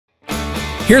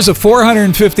Here's a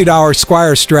 $450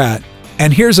 Squier Strat,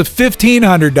 and here's a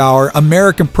 $1,500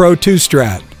 American Pro 2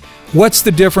 Strat. What's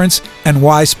the difference and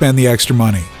why spend the extra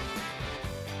money?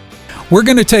 We're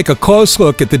going to take a close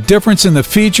look at the difference in the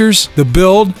features, the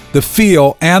build, the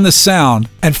feel, and the sound,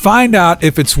 and find out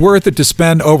if it's worth it to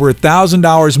spend over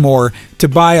 $1,000 more to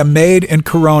buy a made in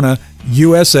Corona,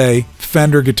 USA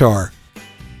Fender guitar.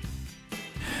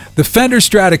 The Fender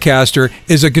Stratocaster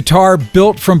is a guitar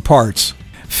built from parts.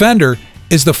 Fender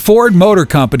is the Ford Motor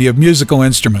Company of musical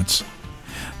instruments.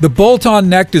 The bolt-on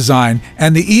neck design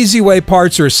and the easy way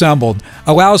parts are assembled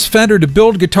allows Fender to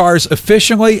build guitars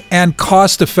efficiently and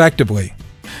cost-effectively.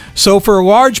 So for a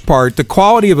large part, the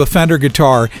quality of a Fender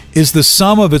guitar is the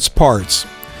sum of its parts.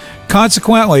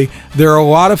 Consequently, there are a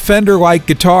lot of Fender-like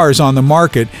guitars on the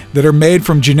market that are made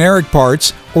from generic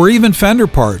parts or even Fender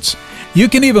parts. You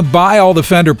can even buy all the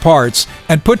Fender parts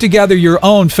and put together your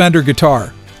own Fender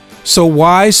guitar. So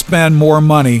why spend more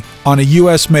money on a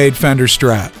US-made Fender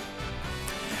Strat?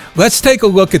 Let's take a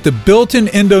look at the built-in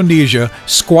Indonesia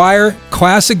Squier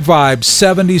Classic Vibe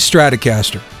 70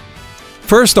 Stratocaster.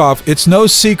 First off, it's no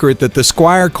secret that the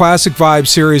Squier Classic Vibe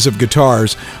series of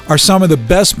guitars are some of the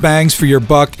best bangs for your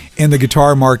buck in the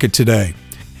guitar market today.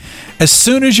 As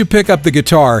soon as you pick up the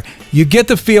guitar, you get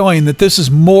the feeling that this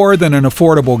is more than an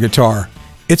affordable guitar.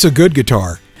 It's a good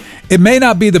guitar. It may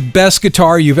not be the best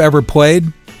guitar you've ever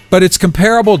played, but it's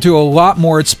comparable to a lot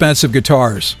more expensive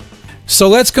guitars. So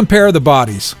let's compare the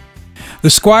bodies. The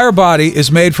Squier body is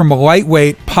made from a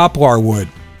lightweight poplar wood.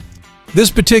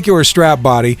 This particular Strat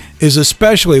body is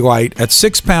especially light at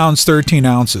 6 pounds 13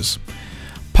 ounces.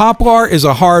 Poplar is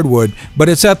a hardwood, but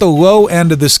it's at the low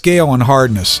end of the scale in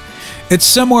hardness. It's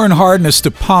similar in hardness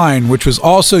to pine, which was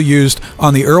also used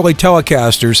on the early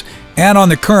Telecasters and on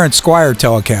the current Squier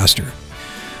Telecaster.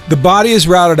 The body is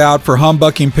routed out for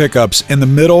humbucking pickups in the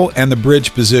middle and the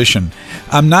bridge position.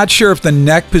 I'm not sure if the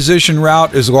neck position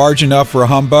route is large enough for a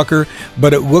humbucker,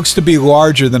 but it looks to be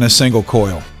larger than a single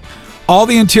coil. All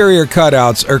the interior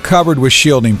cutouts are covered with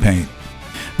shielding paint.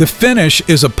 The finish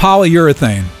is a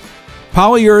polyurethane.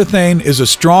 Polyurethane is a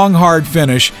strong, hard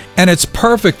finish, and it's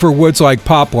perfect for woods like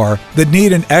poplar that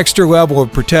need an extra level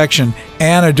of protection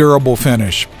and a durable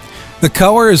finish. The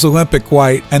color is Olympic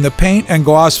white, and the paint and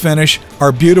gloss finish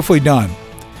are beautifully done.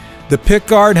 The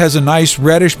pickguard has a nice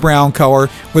reddish-brown color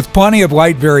with plenty of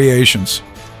light variations.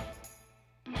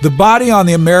 The body on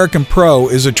the American Pro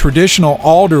is a traditional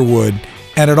alder wood,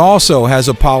 and it also has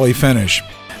a poly finish.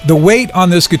 The weight on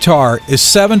this guitar is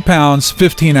 7 pounds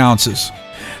 15 ounces.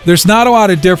 There's not a lot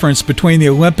of difference between the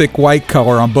Olympic white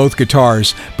color on both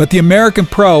guitars, but the American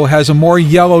Pro has a more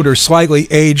yellowed or slightly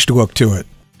aged look to it.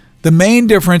 The main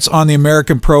difference on the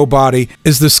American Pro body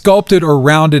is the sculpted or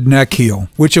rounded neck heel,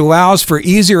 which allows for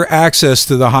easier access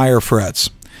to the higher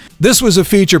frets. This was a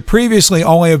feature previously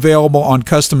only available on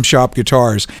custom shop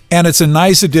guitars, and it's a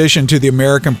nice addition to the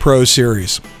American Pro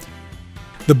series.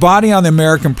 The body on the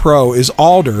American Pro is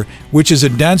alder, which is a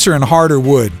denser and harder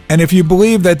wood, and if you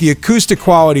believe that the acoustic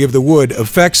quality of the wood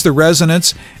affects the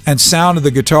resonance and sound of the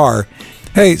guitar,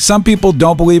 hey, some people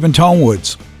don't believe in tone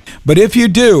woods. But if you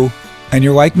do, and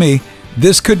you're like me,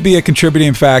 this could be a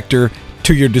contributing factor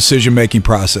to your decision-making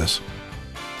process.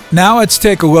 Now let's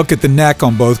take a look at the neck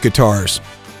on both guitars.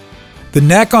 The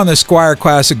neck on the Squier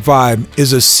Classic Vibe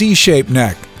is a C-shaped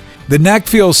neck. The neck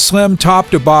feels slim top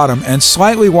to bottom and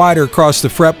slightly wider across the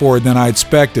fretboard than I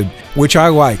expected, which I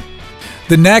like.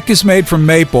 The neck is made from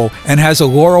maple and has a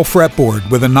laurel fretboard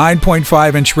with a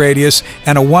 9.5-inch radius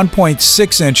and a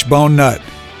 1.6-inch bone nut.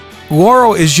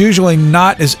 Laurel is usually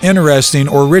not as interesting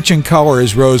or rich in color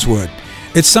as rosewood.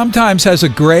 It sometimes has a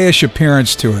grayish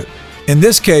appearance to it. In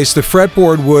this case, the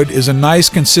fretboard wood is a nice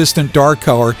consistent dark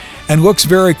color and looks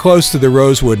very close to the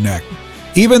rosewood neck.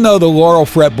 Even though the laurel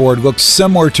fretboard looks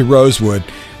similar to rosewood,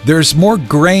 there's more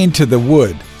grain to the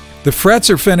wood. The frets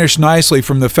are finished nicely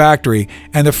from the factory,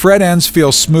 and the fret ends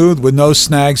feel smooth with no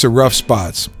snags or rough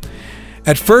spots.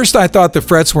 At first I thought the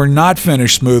frets were not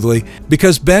finished smoothly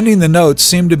because bending the notes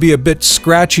seemed to be a bit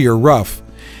scratchy or rough.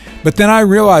 But then I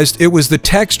realized it was the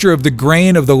texture of the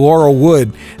grain of the laurel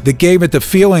wood that gave it the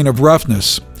feeling of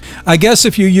roughness. I guess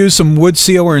if you use some wood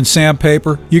sealer and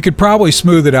sandpaper, you could probably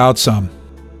smooth it out some.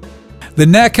 The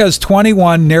neck has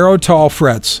 21 narrow tall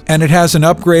frets, and it has an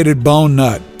upgraded bone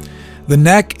nut. The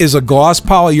neck is a gloss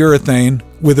polyurethane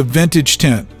with a vintage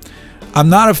tint. I'm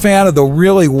not a fan of the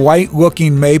really white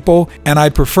looking maple, and I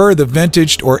prefer the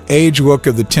vintaged or aged look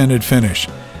of the tinted finish.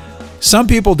 Some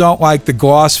people don't like the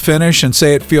gloss finish and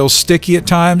say it feels sticky at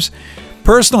times.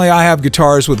 Personally, I have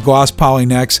guitars with gloss poly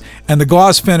necks, and the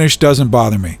gloss finish doesn't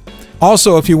bother me.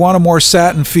 Also, if you want a more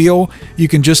satin feel, you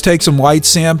can just take some light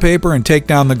sandpaper and take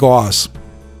down the gloss.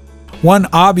 One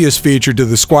obvious feature to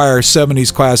the Squier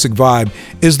 70s Classic Vibe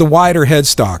is the wider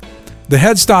headstock. The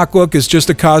headstock look is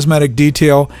just a cosmetic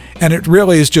detail, and it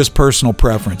really is just personal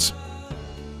preference.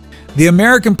 The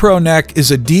American Pro neck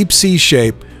is a deep C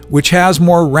shape, which has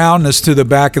more roundness to the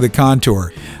back of the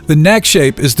contour. The neck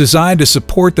shape is designed to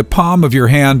support the palm of your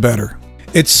hand better.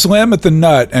 It's slim at the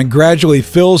nut and gradually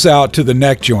fills out to the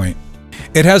neck joint.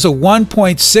 It has a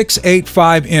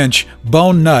 1.685-inch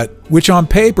bone nut, which on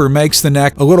paper makes the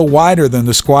neck a little wider than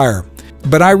the Squier,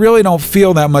 but I really don't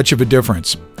feel that much of a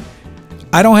difference.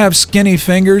 I don't have skinny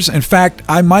fingers. In fact,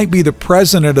 I might be the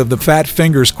president of the Fat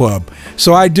Fingers Club,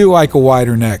 so I do like a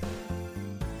wider neck.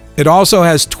 It also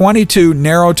has 22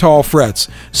 narrow tall frets,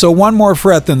 so one more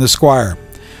fret than the Squier.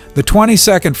 The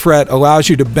 22nd fret allows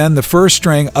you to bend the first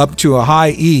string up to a high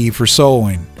E for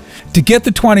soloing. To get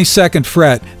the 22nd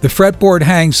fret, the fretboard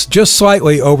hangs just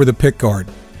slightly over the pickguard.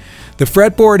 The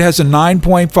fretboard has a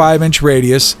 9.5-inch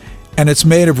radius, and it's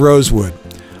made of rosewood.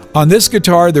 On this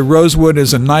guitar, the rosewood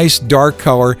is a nice dark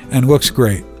color and looks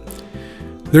great.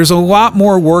 There's a lot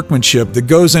more workmanship that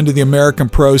goes into the American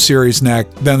Pro Series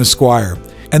neck than the Squier,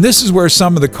 and this is where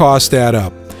some of the costs add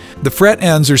up. The fret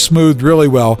ends are smoothed really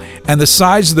well, and the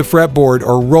sides of the fretboard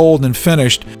are rolled and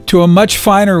finished to a much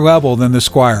finer level than the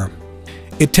Squier.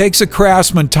 It takes a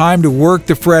craftsman time to work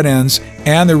the fret ends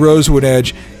and the rosewood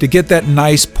edge to get that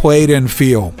nice played-in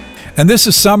feel. And this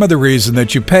is some of the reason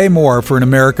that you pay more for an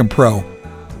American Pro.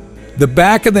 The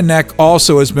back of the neck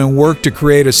also has been worked to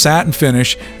create a satin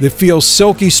finish that feels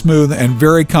silky smooth and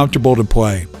very comfortable to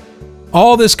play.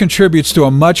 All this contributes to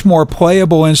a much more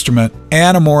playable instrument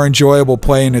and a more enjoyable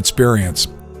playing experience.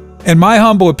 In my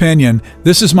humble opinion,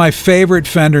 this is my favorite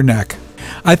Fender neck.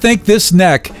 I think this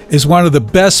neck is one of the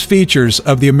best features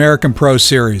of the American Pro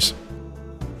Series.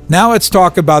 Now let's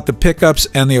talk about the pickups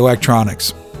and the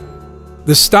electronics.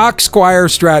 The stock Squier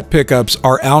Strat pickups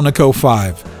are Alnico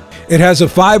 5. It has a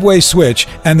 5-way switch,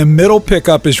 and the middle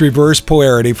pickup is reverse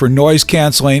polarity for noise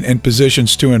canceling in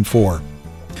positions 2 and 4.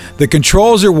 The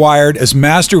controls are wired as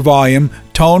master volume,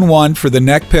 tone 1 for the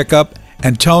neck pickup,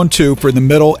 and tone 2 for the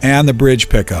middle and the bridge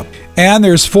pickup. And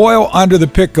there's foil under the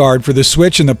pickguard for the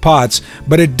switch and the pots,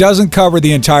 but it doesn't cover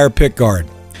the entire pickguard.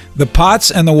 The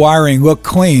pots and the wiring look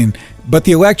clean, but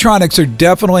the electronics are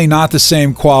definitely not the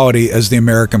same quality as the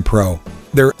American Pro.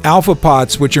 They're alpha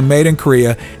pots, which are made in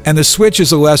Korea, and the switch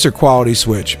is a lesser quality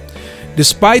switch.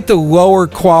 Despite the lower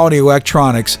quality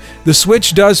electronics, the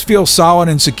switch does feel solid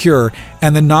and secure,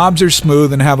 and the knobs are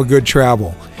smooth and have a good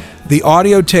travel. The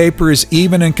audio taper is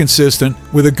even and consistent,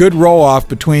 with a good roll-off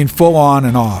between full on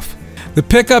and off. The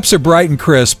pickups are bright and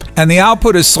crisp, and the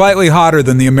output is slightly hotter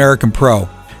than the American Pro.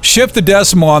 Shift the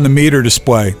decimal on the meter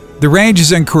display. The range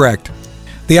is incorrect.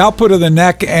 The output of the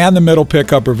neck and the middle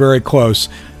pickup are very close.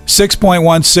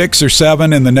 6.16 or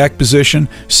 7 in the neck position,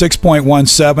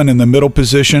 6.17 in the middle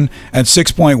position, and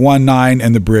 6.19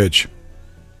 in the bridge.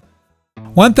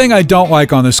 One thing I don't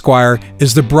like on the Squier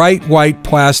is the bright white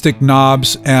plastic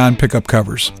knobs and pickup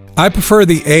covers. I prefer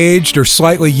the aged or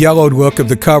slightly yellowed look of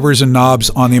the covers and knobs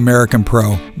on the American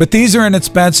Pro, but these are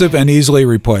inexpensive and easily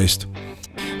replaced.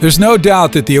 There's no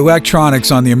doubt that the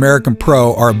electronics on the American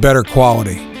Pro are better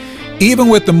quality. Even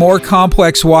with the more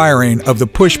complex wiring of the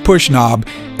push-push knob,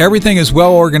 everything is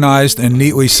well organized and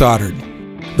neatly soldered.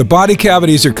 The body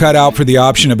cavities are cut out for the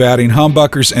option of adding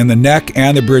humbuckers in the neck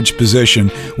and the bridge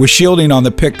position, with shielding on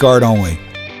the pickguard only.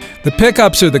 The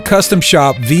pickups are the Custom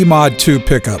Shop V-Mod 2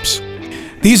 pickups.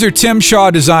 These are Tim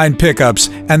Shaw designed pickups,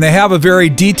 and they have a very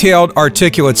detailed,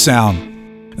 articulate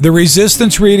sound. The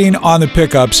resistance reading on the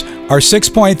pickups are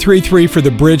 6.33 for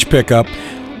the bridge pickup,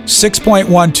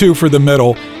 6.12 for the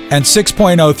middle, and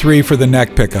 6.03 for the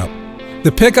neck pickup.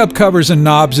 The pickup covers and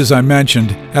knobs, as I mentioned,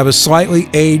 have a slightly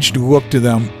aged look to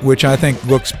them, which I think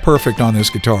looks perfect on this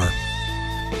guitar.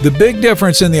 The big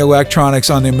difference in the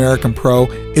electronics on the American Pro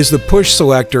is the push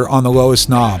selector on the lowest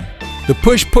knob. The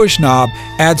push-push knob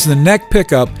adds the neck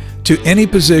pickup to any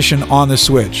position on the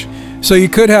switch, so you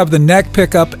could have the neck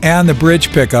pickup and the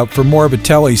bridge pickup for more of a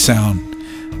telly sound.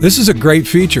 This is a great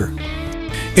feature.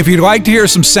 If you'd like to hear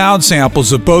some sound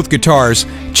samples of both guitars,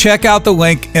 check out the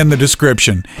link in the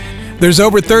description. There's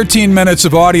over 13 minutes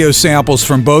of audio samples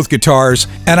from both guitars,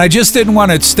 and I just didn't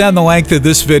want to extend the length of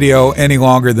this video any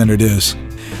longer than it is.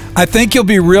 I think you'll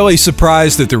be really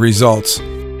surprised at the results.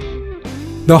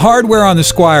 The hardware on the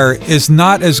Squier is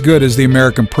not as good as the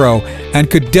American Pro and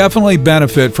could definitely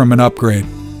benefit from an upgrade.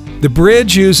 The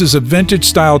bridge uses a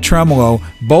vintage-style tremolo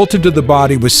bolted to the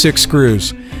body with 6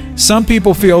 screws. Some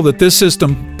people feel that this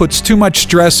system puts too much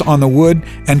stress on the wood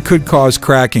and could cause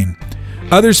cracking.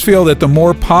 Others feel that the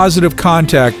more positive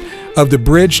contact of the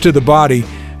bridge to the body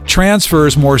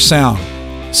transfers more sound.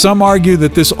 Some argue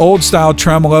that this old-style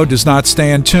tremolo does not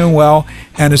stay in tune well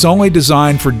and is only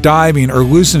designed for diving or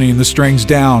loosening the strings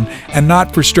down and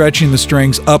not for stretching the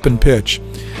strings up in pitch.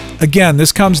 Again,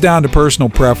 this comes down to personal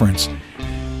preference.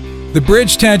 The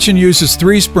bridge tension uses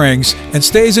 3 springs and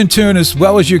stays in tune as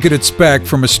well as you could expect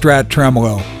from a Strat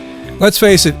tremolo. Let's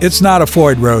face it, it's not a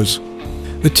Floyd Rose.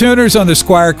 The tuners on the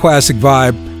Squier Classic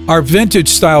Vibe are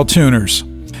vintage-style tuners.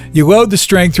 You load the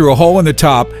string through a hole in the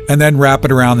top and then wrap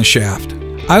it around the shaft.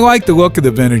 I like the look of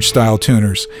the vintage style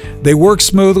tuners. They work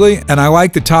smoothly and I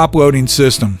like the top loading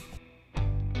system.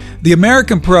 The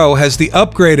American Pro has the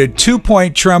upgraded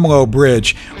 2-point tremolo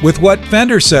bridge with what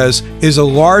Fender says is a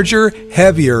larger,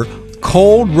 heavier,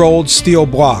 cold rolled steel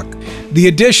block. The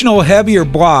additional heavier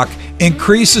block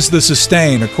increases the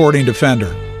sustain according to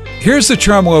Fender. Here's the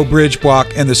tremolo bridge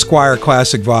block in the Squier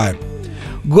Classic Vibe.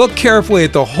 Look carefully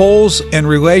at the holes in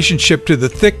relationship to the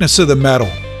thickness of the metal.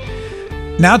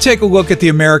 Now take a look at the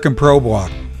American Pro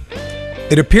block.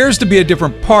 It appears to be a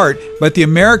different part, but the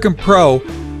American Pro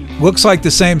looks like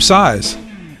the same size.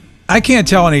 I can't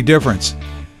tell any difference.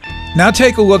 Now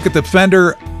take a look at the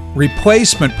Fender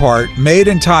replacement part made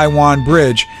in Taiwan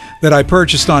bridge that I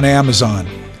purchased on Amazon.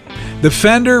 The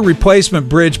Fender replacement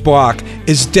bridge block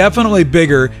is definitely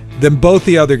bigger than both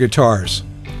the other guitars.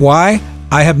 Why?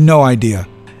 I have no idea.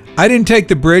 I didn't take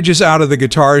the bridges out of the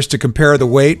guitars to compare the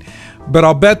weight, but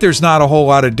I'll bet there's not a whole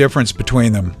lot of difference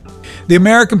between them. The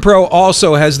American Pro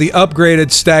also has the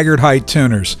upgraded staggered height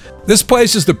tuners. This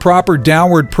places the proper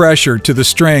downward pressure to the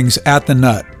strings at the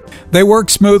nut. They work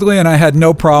smoothly and I had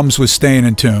no problems with staying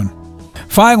in tune.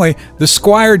 Finally, the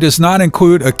Squier does not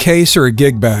include a case or a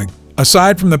gig bag.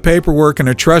 Aside from the paperwork and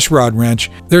a truss rod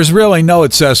wrench, there's really no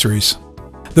accessories.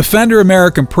 The Fender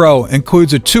American Pro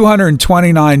includes a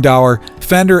 $229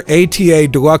 Fender ATA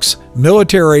Deluxe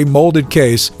military molded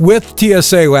case with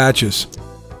TSA latches.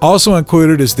 Also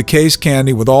included is the case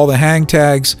candy with all the hang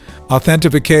tags,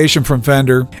 authentication from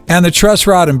Fender, and the truss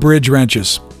rod and bridge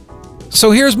wrenches.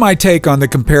 So here's my take on the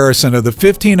comparison of the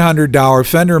 $1,500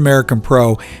 Fender American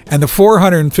Pro and the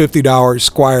 $450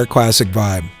 Squier Classic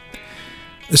Vibe.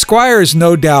 The Squier is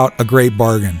no doubt a great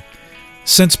bargain.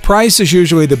 Since price is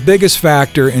usually the biggest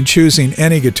factor in choosing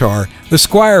any guitar, the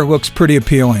Squier looks pretty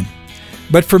appealing.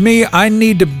 But for me, I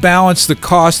need to balance the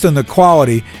cost and the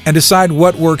quality and decide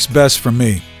what works best for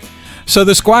me. So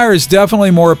the Squier is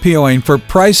definitely more appealing for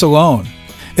price alone.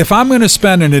 If I'm going to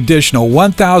spend an additional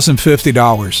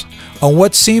 $1,050 on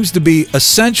what seems to be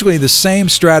essentially the same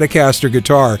Stratocaster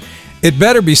guitar, it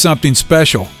better be something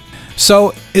special.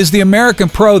 So is the American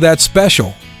Pro that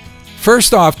special?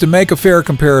 First off, to make a fair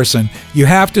comparison, you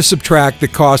have to subtract the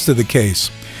cost of the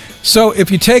case. So if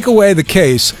you take away the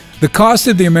case, the cost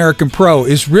of the American Pro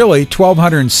is really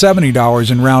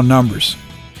 $1,270 in round numbers.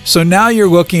 So now you're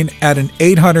looking at an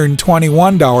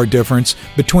 $821 difference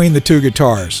between the two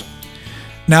guitars.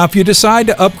 Now if you decide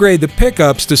to upgrade the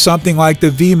pickups to something like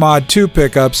the V-Mod 2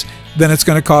 pickups, then it's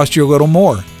going to cost you a little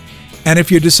more. And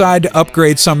if you decide to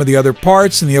upgrade some of the other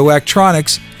parts and the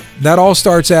electronics, that all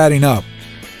starts adding up.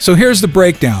 So here's the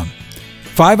breakdown.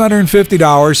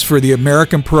 $550 for the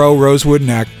American Pro Rosewood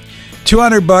neck,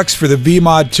 $200 for the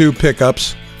V-Mod 2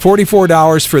 pickups,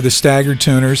 $44 for the staggered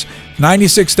tuners,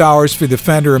 $96 for the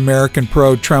Fender American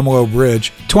Pro Tremolo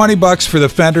Bridge, $20 for the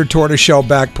Fender tortoiseshell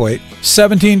backplate,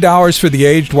 $17 for the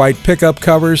aged white pickup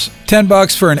covers,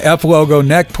 $10 for an F logo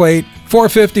neck plate,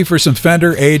 $450 for some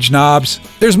Fender aged knobs.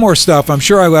 There's more stuff, I'm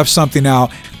sure I left something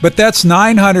out, but that's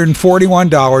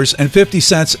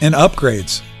 $941.50 in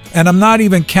upgrades. And I'm not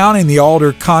even counting the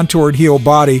altered contoured heel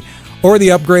body or the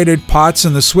upgraded pots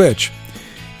and the switch.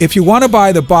 If you want to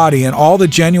buy the body and all the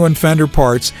genuine Fender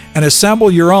parts and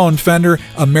assemble your own Fender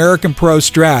American Pro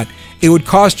Strat, it would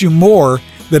cost you more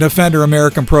than a Fender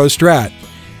American Pro Strat.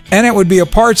 And it would be a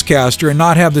parts caster and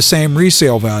not have the same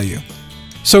resale value.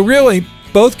 So really,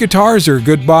 both guitars are a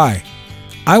good buy.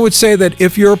 I would say that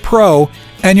if you're a pro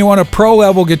and you want a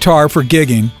pro-level guitar for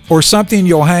gigging or something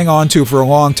you'll hang on to for a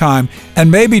long time and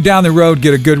maybe down the road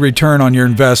get a good return on your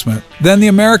investment, then the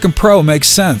American Pro makes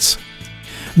sense.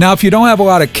 Now, if you don't have a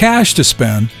lot of cash to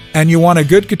spend and you want a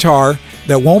good guitar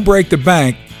that won't break the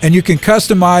bank and you can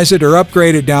customize it or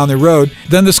upgrade it down the road,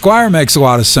 then the Squier makes a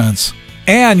lot of sense.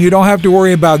 And you don't have to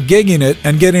worry about gigging it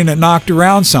and getting it knocked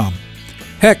around some.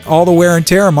 Heck, all the wear and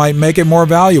tear might make it more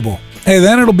valuable. Hey,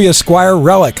 then it'll be a Squier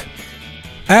relic.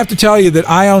 I have to tell you that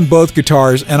I own both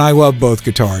guitars and I love both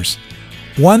guitars.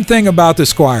 One thing about the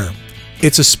Squier,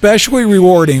 it's especially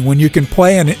rewarding when you can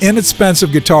play an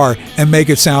inexpensive guitar and make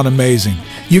it sound amazing.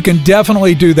 You can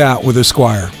definitely do that with a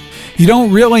Squier. You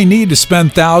don't really need to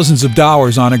spend thousands of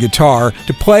dollars on a guitar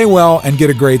to play well and get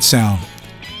a great sound.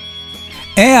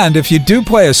 And if you do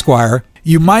play a Squier,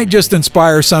 you might just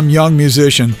inspire some young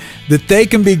musician that they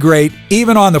can be great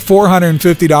even on the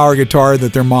 $450 guitar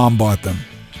that their mom bought them.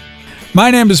 My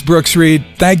name is Brooks Reed.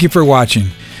 Thank you for watching.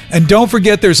 And don't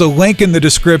forget there's a link in the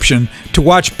description to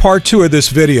watch part 2 of this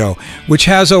video, which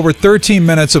has over 13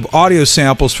 minutes of audio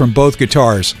samples from both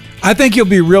guitars. I think you'll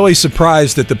be really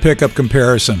surprised at the pickup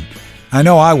comparison. I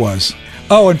know I was.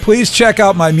 Oh, and please check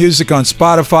out my music on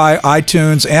Spotify,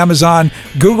 iTunes, Amazon,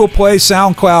 Google Play,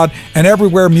 SoundCloud, and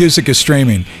everywhere music is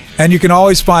streaming. And you can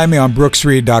always find me on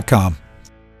brooksreed.com.